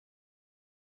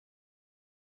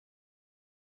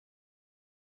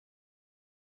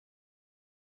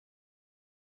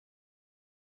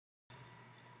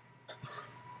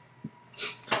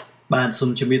bạn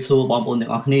xung cho biết số bom ôn tiếng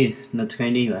ọc này làថ្ងៃ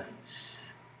នេះបាទ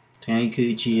ថ្ងៃគឺ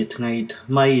ជាថ្ងៃថ្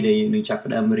មីដែលយើងនឹងចាប់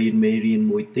ផ្ដើមរៀនមេរៀន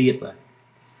មួយទៀតបាទអ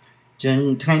ញ្ចឹង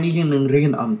ថ្ងៃនេះយើងនឹងរៀ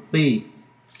នអំពី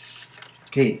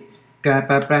ការ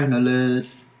ប្រើប្រាស់នៅលើ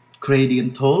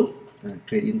gradient tool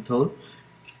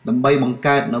ដើម្បីបង្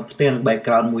កើតនៅផ្ទាំង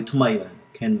background មួយថ្មីបាទ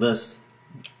canvas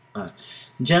បាទ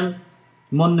អញ្ចឹង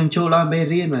មុននឹងចូលដល់មេ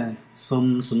រៀនបាទសូម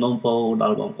សំណូមពរដ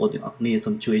ល់បងប្អូនទាំងអស់គ្នាសូ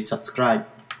មជួយ subscribe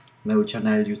នៅ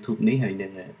channel YouTube នេះហើយនឹ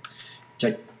ងចុ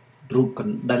ចរូបក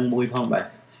ណ្ដឹងមួយផងបាទ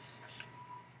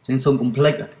អញ្ចឹងសូមកុំភ្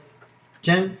លេចអញ្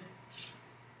ចឹង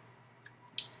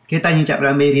គេតែយើងចាប់ផ្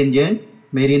ដើមមេរៀនយើង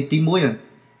មេរៀនទី1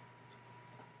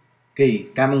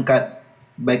ការបង្កើត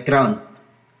background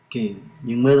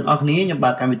យើងមើលទាំងអស់គ្នាខ្ញុំ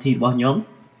បើកកម្មវិធីរបស់ខ្ញុំ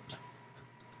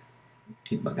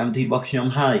បើកកម្មវិធីរបស់ខ្ញុំ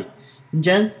ហើយអញ្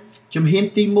ចឹងជំហាន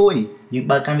ទី1យើង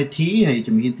បើកកម្មវិធីហើយ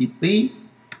ជំហានទី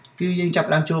2គឺយើងចាប់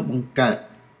ផ្ដើមចូលបង្កើត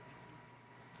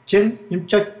អញ្ចឹងខ្ញុំ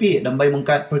ចុចពាក្យដើម្បីបង្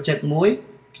កើត project មួយ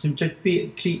ខ្ញុំចុចពាក្យ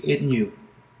create new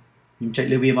ខ្ញុំចុច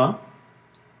លើវាមក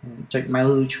ចុច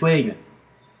mouse ឆ្វេង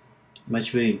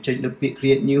ចុចលើពាក្យ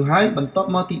create new ហើយបន្ទាប់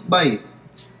មកទី3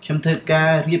ខ្ញុំធ្វើការ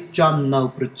រៀបចំនៅ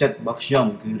project របស់ខ្ញុំ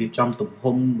គឺរៀបចំទំ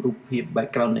ហំរូបភាព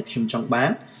background ដែលខ្ញុំចង់បា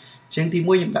នអញ្ចឹងទី1ខ្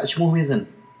ញុំដាក់ឈ្មោះវាសិន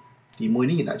ទី1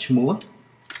នេះខ្ញុំដាក់ឈ្មោះ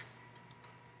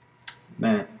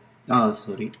បាទ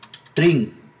string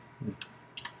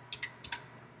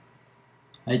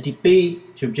ហើយទី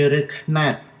2ខ្ញុំជ្រើសរើសຂະຫນា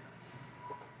ត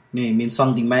នេះមានស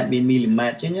ង់ទីម៉ែត្រមានមីលីម៉ែ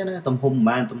ត្រអញ្ចឹងណាទំហំប្រ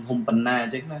ហែលទំហំប៉ុណ្ណាអ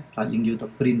ញ្ចឹងណាខ្លាចយើងយកទៅ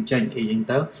print ចេញអីអញ្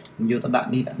ចឹងទៅយើងយកទៅដាក់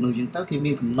នេះដាក់នោះអញ្ចឹងទៅគេ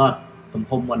មានកំណត់ទំ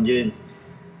ហំរបស់យើង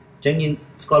អញ្ចឹងយើង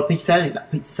ស្គាល់ pixel យើងដាក់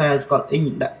pixel ស្គាល់ inch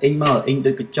យើងដាក់ inch មក inch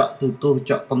ដូចកញ្ចក់ទូកញ្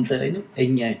ចក់កុំព្យូទ័រអីហ្នឹង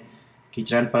inch ហើយគេ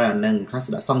ច្រើនប្រើអាហ្នឹងខ្លះ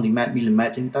ដាក់សង់ទីម៉ែត្រមីលីម៉ែ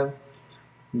ត្រអញ្ចឹងទៅ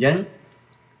អញ្ចឹង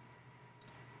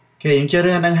យើងជ្រើស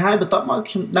រើសអាហ្នឹងហើយបន្ទាប់មក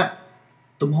ខ្ញុំដាក់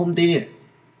ទំហំទីនេះអ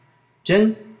ញ្ចឹង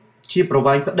ជាប្រ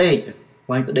វែងផ្ដេក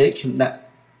ខ្ញុំដាក់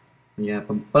720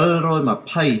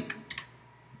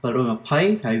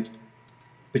ហើយ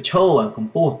បញ្ឈរក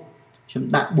ម្ពស់ខ្ញុំ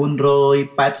ដាក់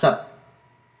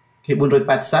480គេ480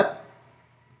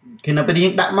នៅពេលយើ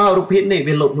ងដាក់មករូបភាពនេះ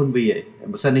វាលោកខ្លួនវា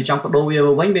បើសិនជាចង់បដូរវាម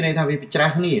កវិញមានន័យថាវាច្រា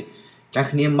ស់គ្នា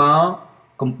មក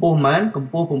កម្ពស់ប៉ុន្មានកម្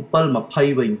ពស់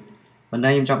720វិញប៉ុន្តែ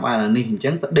ខ្ញុំចង់បានអានេះអញ្ចឹ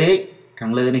ងផ្ដេកខា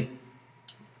ងលើនេះ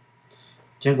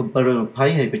អញ្ចឹង720ហើ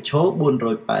យបញ្ឈរ480អ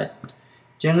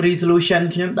ញ្ចឹង resolution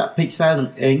ខ្ញុំដាក់ pixel និង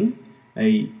inch ហើ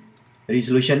យ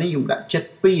resolution នេះខ្ញុំដាក់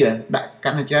72ដាក់កា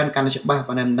ន់តែច្រើនកាន់តែច្បាស់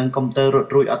ប៉ុន្តែមិនដឹងកុំព្យូទ័ររត់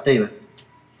រួចអត់ទេបាទ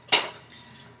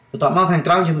បន្ទាប់មកខាង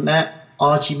ក្រោមខ្ញុំដាក់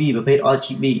RGB ប្រភេទ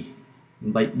RGB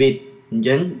 8 bit អញ្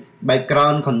ចឹង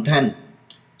background content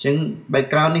អញ្ចឹង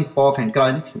background នេះពណ៌ខាងក្រោយ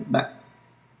នេះខ្ញុំដាក់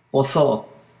ពណ៌ស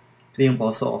ព្រៀងព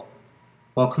ណ៌ស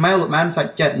ពណ៌ខ្មៅក៏បានសា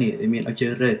ច់ចិត្តនេះមានឲ្យជ្រើ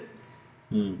សរើស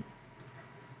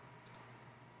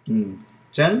អ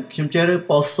ញ្ចឹងខ្ញុំជ្រើសរើស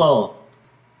ពណ៌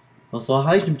ស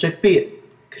ហើយខ្ញុំចុចពាក្យ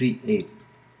create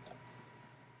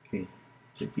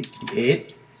ចុចពាក្យ create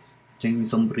អញ្ចឹង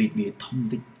សូមរីកវាធំ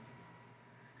តិច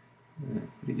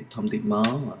មក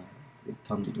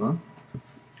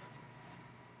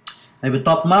ហើយបន្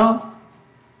ទាប់មក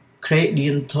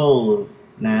gradient tool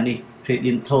ណានេះ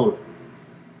gradient tool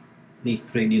នេះ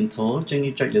gradient tool អញ្ចឹង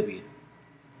យើងចុចលើ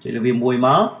វាមួយម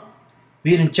ក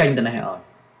វានឹងចេញទៅនេះឲ្យ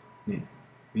នេះ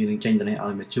វានឹងចេញទៅនេះឲ្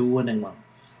យមកជួរហ្នឹងមក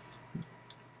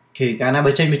កាលណា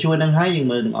បើចេញមកជួរហ្នឹងហើយយើង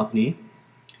មើលទាំងអស់គ្នា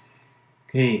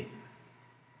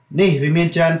នេះវាមាន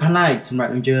ច្រើនផ្នែកសម្រា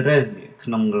ប់យើងជ្រើសរើសក្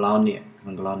នុងកន្លងនេះ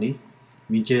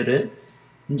មានជ្រើសរើស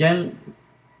អញ្ចឹង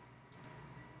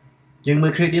យើងមើ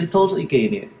ល gradient tool ស្អីគេ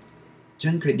នេះអញ្ចឹ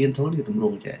ង gradient tool វាទម្រ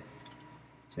ង់ចេះ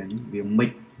អញ្ចឹងវាមិច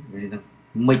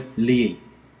លាយ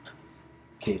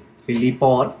វាលាយព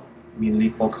ណ៌មានលា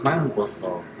យពណ៌ខ្មៅនិងពណ៌ស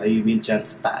ហើយមានច្រើន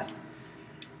style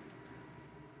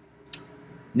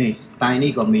នេះ style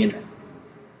នេះក៏មានដែរ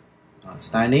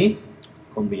style នេះ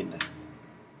ក៏មានដែរ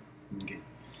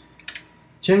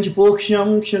ចឹងចំពោះខ្ញុំ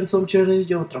សូមជ្រើសរើស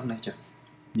យកត្រង់នេះចា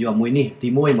យកមួយនេះទី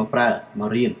1មកប្រើមក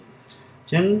រៀនអ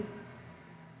ញ្ចឹង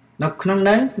នៅក្នុងហ្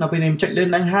នឹងនៅពេលខ្ញុំចុចលើ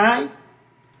ហ្នឹងហើយ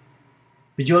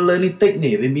បញ្យល់លើនេះតិច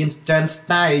នេះវាមានច្រើន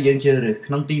style យើងជ្រើសរើស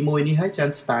ក្នុងទី1នេះហើយច្រើ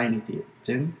ន style នេះទៀតអញ្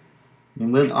ចឹងយើង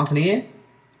មើលបងប្អូនគ្នា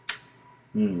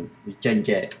វាចេញ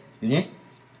ចេះឃើញទេ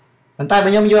ប៉ុន្តែបើ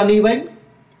ខ្ញុំយកនេះវិញ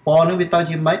ពណ៌នឹងវាទៅ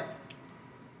ជាម៉េច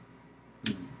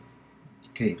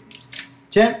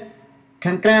ចឹង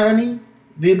ខាងក្រៅនេះ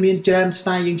វាមានច្រើន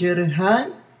style យើងជ្រើសរើសហើយ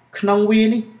ក្នុងវា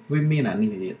នេះវាមានអានេះ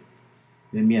ទៀត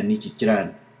វាមានអានេះជាច្រើន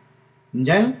អញ្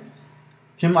ចឹង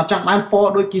ខ្ញុំអត់ចង់បានពណ៌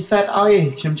ដូចគេ set ឲ្យទេ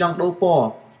ខ្ញុំចង់ដូរពណ៌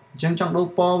អញ្ចឹងចង់ដូរ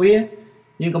ពណ៌វា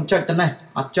យើងកុំចុចទៅនេះ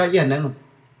អត់ចុចទេអាហ្នឹង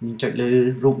យើងចុចលើ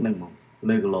រូបហ្នឹងមក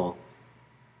លើ color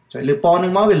ចុចលើពណ៌ហ្នឹ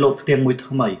ងមកវាលោតផ្ទាំងមួយ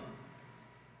ថ្មី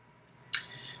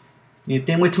នេះ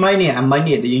ទៀងមួយថ្មីនេះអាមិញ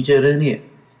នេះដែលយើងជឿរើសនេះ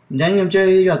អញ្ចឹងខ្ញុំជឿ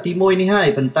យកទី1នេះហើយ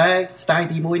ប៉ុន្តែ style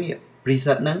ទី1នេះ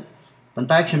preset ហ្នឹងប៉ុន្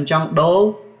តែខ្ញុំចង់ដូរ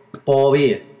ពណ៌វា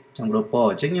ចង់ដូរពណ៌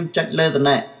អញ្ចឹងខ្ញុំចុចលើតំ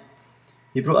ណែង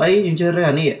ពីព្រោះអីយើងជឿរើស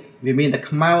អានេះវាមានតែ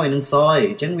ខ្មៅហើយនឹងសឯង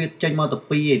អញ្ចឹងវាចេញមកទៅ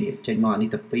2ឯនេះចេញមកអានេះ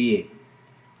ទៅ2ឯង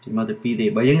ចេញមកទៅ2ទេ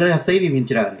បើយើងរើសអាផ្សេងវាមាន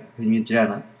ច្រើនវាមានច្រើន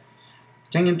អ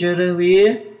ញ្ចឹងខ្ញុំជឿរើសវា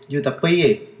យកតែ2ឯង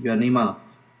យកអានេះមក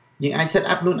យើងអាច set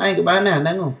up ខ្លួនឯងក៏បានដែរអាហ្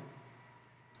នឹងហ៎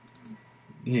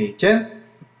អញ្ចឹង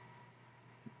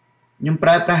ខ្ញុំប្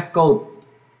រើប្រាស់កូដ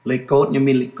លេខកូដខ្ញុំ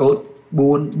មានលេខកូដ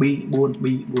 4B 4B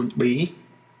 4B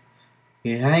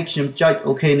គេឲ្យខ្ញុំចុច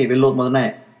អូខេនេះវាលោតមកណែ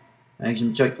ហើយខ្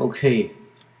ញុំចុចអូខេ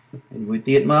មួយ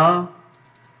ទៀតមក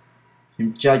ខ្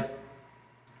ញុំចុច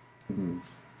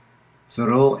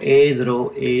 0A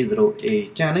 0A 0A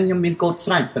ចាហ្នឹងខ្ញុំមានកូដ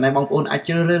ស្រេចប៉ុន្តែបងប្អូនអាច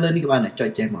ជ្រើសរើសលើនេះក៏បានដែរចុច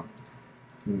ចេះមក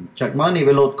ចុចមកនេះ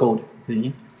វាលោតកូដឃើញ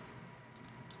ទេ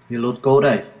វាលោតកូដ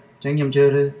ហើយអញ្ចឹងខ្ញុំជ្រើស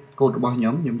រើសកូដរបស់ខ្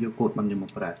ញុំយកកូដរបស់ខ្ញុំម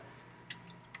កប្រើ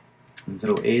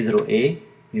 0A 0A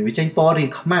វាចេញពណ៌រៀង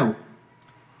ខ្មៅ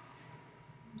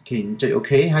គេចុចអូ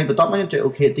ខេហើយបន្ទាប់មកខ្ញុំចុច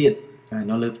អូខេទៀតហើយ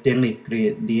នៅលើផ្ទាំងនេះ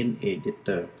gradient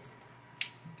editor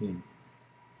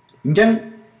អញ្ចឹង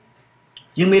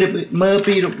យើងមានមើល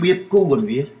ពីរបៀបគូរបស់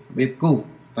វារបៀបគូ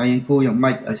តែយើងគូយ៉ាង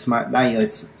ម៉េចឲ្យស្មើដៃឲ្យ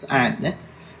ស្អាតណា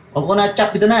បងប្អូនអាចចាប់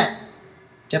ពីទៅណា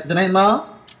ចាប់ពីទៅនេះមក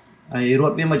ហើយរ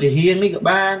ត់វាមកជាហៀងនេះក៏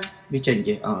បានវាចេញ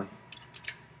ចេះឲ្យ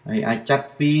ហើយអាចចាប់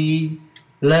ពី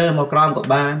លើមកក្រោមក៏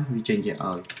បានវាចេញចេះ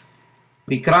ឲ្យ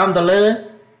ពីក្រោមទៅលើ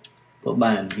ក៏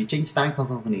បានវាចេញ style ខុស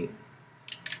ៗគ្នា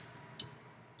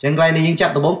ចឹងកន្លែងនេះយើងចា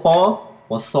ប់ដំបូងព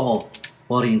ណ៌ស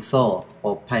ពណ៌រៀងសព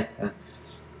ណ៌ផេះ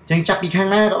ចឹងចាប់ពីខាង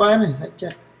ណាក៏បានសាច់ចិ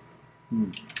ត្ត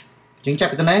ចឹងចាប់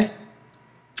ពីទៅណា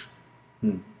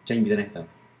ចេញពីទៅនេះទៅ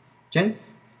ចឹង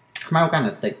ខ្មៅកាន់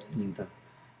តែតិចយើងទៅ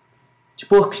ចំ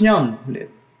ពោះខ្ញុំ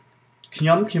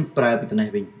ប្រើពីទៅនេះ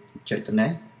វិញចុចទៅនេះ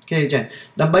គេចឹង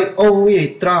ដើម្បីអូសវាឲ្យ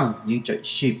ត្រង់យើងចុច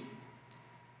shift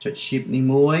នេះ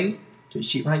មួយចុច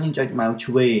shift ហើយយើងចុចម៉ៅ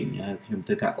ឆ្វេងខ្ញុំ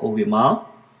ធ្វើការអូសវាមក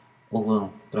អូស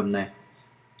ត្រឹមនេះ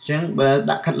អញ្ចឹងបើ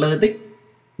ដាក់ខាត់លើតិច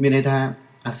មានន័យថា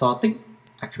អក្សរតិច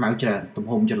អាខ្មៅច្រើនទំ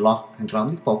ហំចន្លោះខាងក្រោម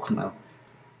នេះពណ៌ខ្មៅ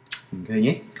ឃើញ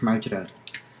ទេខ្មៅច្រើន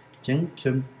អញ្ចឹងខ្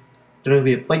ញុំត្រូវ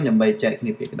វាពេញដើម្បីចែកគ្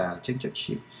នាពាក្យកណ្ដាលអញ្ចឹងចុច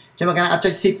shift អញ្ចឹងបើកាលអត់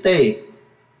ចុច shift ទេ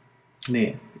នេះ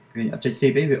ឃើញអត់ចុច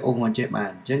shift ទេវាអូសមកចេះបា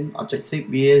នអញ្ចឹងអត់ចុច shift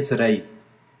វាសេរី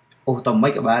អូសតមិ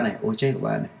នក៏បានដែរអូសចេះក៏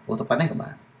បានដែរអូសតប៉ុណ្ណេះក៏បា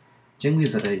នអញ្ចឹងវា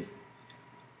សេរី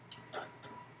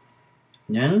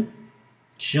អញ្ចឹង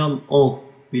ខ្ញុំអូស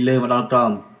ពីលើមកដល់ក្រោ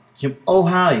មខ្ញុំអូស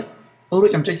ហើយអូសរួច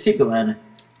ចាំចុច shift ក៏បានដែ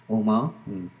រអូសមកអ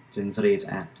ញ្ចឹងសេរីស្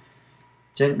អាត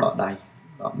អញ្ចឹងដកដៃ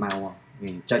ដកម៉ៅវិ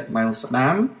ញចុចម៉ៅស្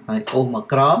ដាំហើយអូសមក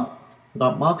ក្រោមបន្ទា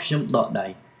ប់មកខ្ញុំដកដៃ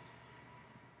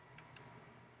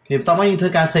គេបន្ទាប់មកយើងធ្វើ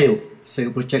ការ save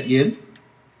project យើង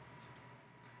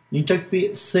ចុចពាក្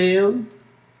យ save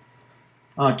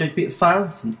ចុចពាក្យ file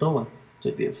សំទោសចុ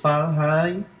ចពាក្យ file ហើយ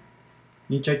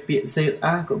យើងចុចពាក្យ save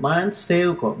as ក៏បាន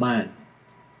save ក៏បាន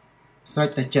ស្រេច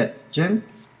តែចិត្តអញ្ចឹង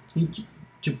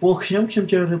ចំពោះខ្ញុំជ្រើស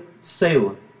រើស save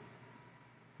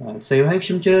save ហើយខ្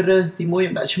ញុំជ្រើសរើសទី1ខ្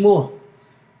ញុំដាក់ឈ្មោះ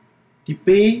ទី2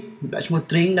ខ្ញុំដាក់ឈ្មោះ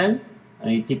string ហ្នឹង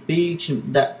ហើយទី2ខ្ញុំ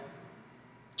ដាក់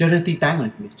ជ្រើសរើសទីតាំងហើយ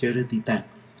ជ្រើសរើសទីតាំង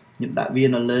ខ្ញុំដាក់វា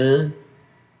នៅលើ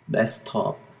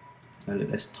desktop ហើយ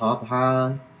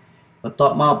បន្ទា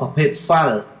ប់មកប្រភេទ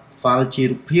file ជា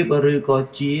រូបភាពឬក៏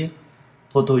ជា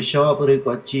Photoshop ឬ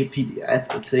ក៏ជា PDF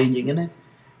ផ្សេងយ៉ាងហ្នឹងណា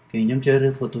គេខ្ញុំជ្រើសរើ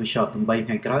ស Photoshop ដើម្បី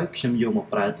ថ្ងៃក្រោយខ្ញុំយកមក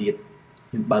ប្រើទៀត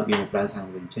ខ្ញុំបើកវាមកប្រើខាង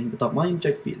វិញអញ្ចឹងបន្ទាប់មកខ្ញុំ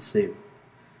ចុចពាក្យ save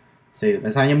ដោ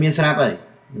យសារខ្ញុំមានស្រាប់ហើយ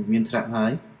អ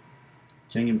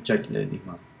ញ្ចឹងខ្ញុំចុចលើនេះ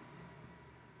មក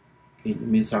គេ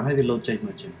មានស្រាប់ហើយវាលោតចេញម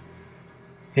កអញ្ចឹង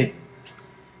ហេ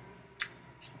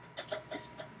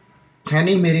ថ្ងៃ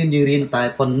នេះមេរៀនយើងរៀនតែ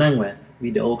ប៉ុណ្្នឹងបាទវី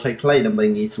ដេអូខ្លីៗដើម្បី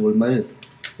ងាយស្រួលមើល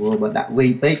ព្រោះបើដាក់វែ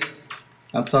ងពេក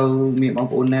អត់សូវមានបង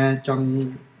ប្អូនណាចង់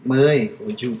មើលទេព្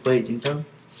រោះយូរពេកអញ្ចឹង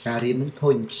ទៅការរៀននឹងធុ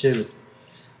ញខ្ជិល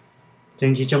អញ្ចឹ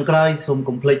ងជាចុងក្រោយសូម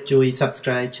កុំភ្លេចជួយ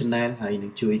Subscribe Channel ហើយនិ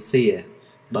ងជួយ Share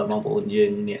បើបងប្អូនយើ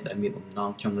ងអ្នកដែលមានបំណង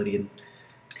ចង់រៀន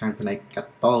ខាងផ្នែកកា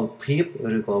ត់តភាព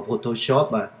ឬក៏ Photoshop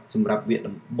បាទសម្រាប់វគ្គ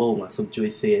ដំបូងសូមជួយ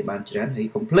Share បានច្រើនហើយ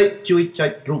កុំភ្លេចជួយចុ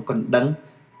ចរូបកណ្ដឹង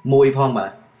មួយផងបា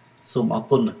ទសូមអរ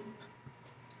គុណ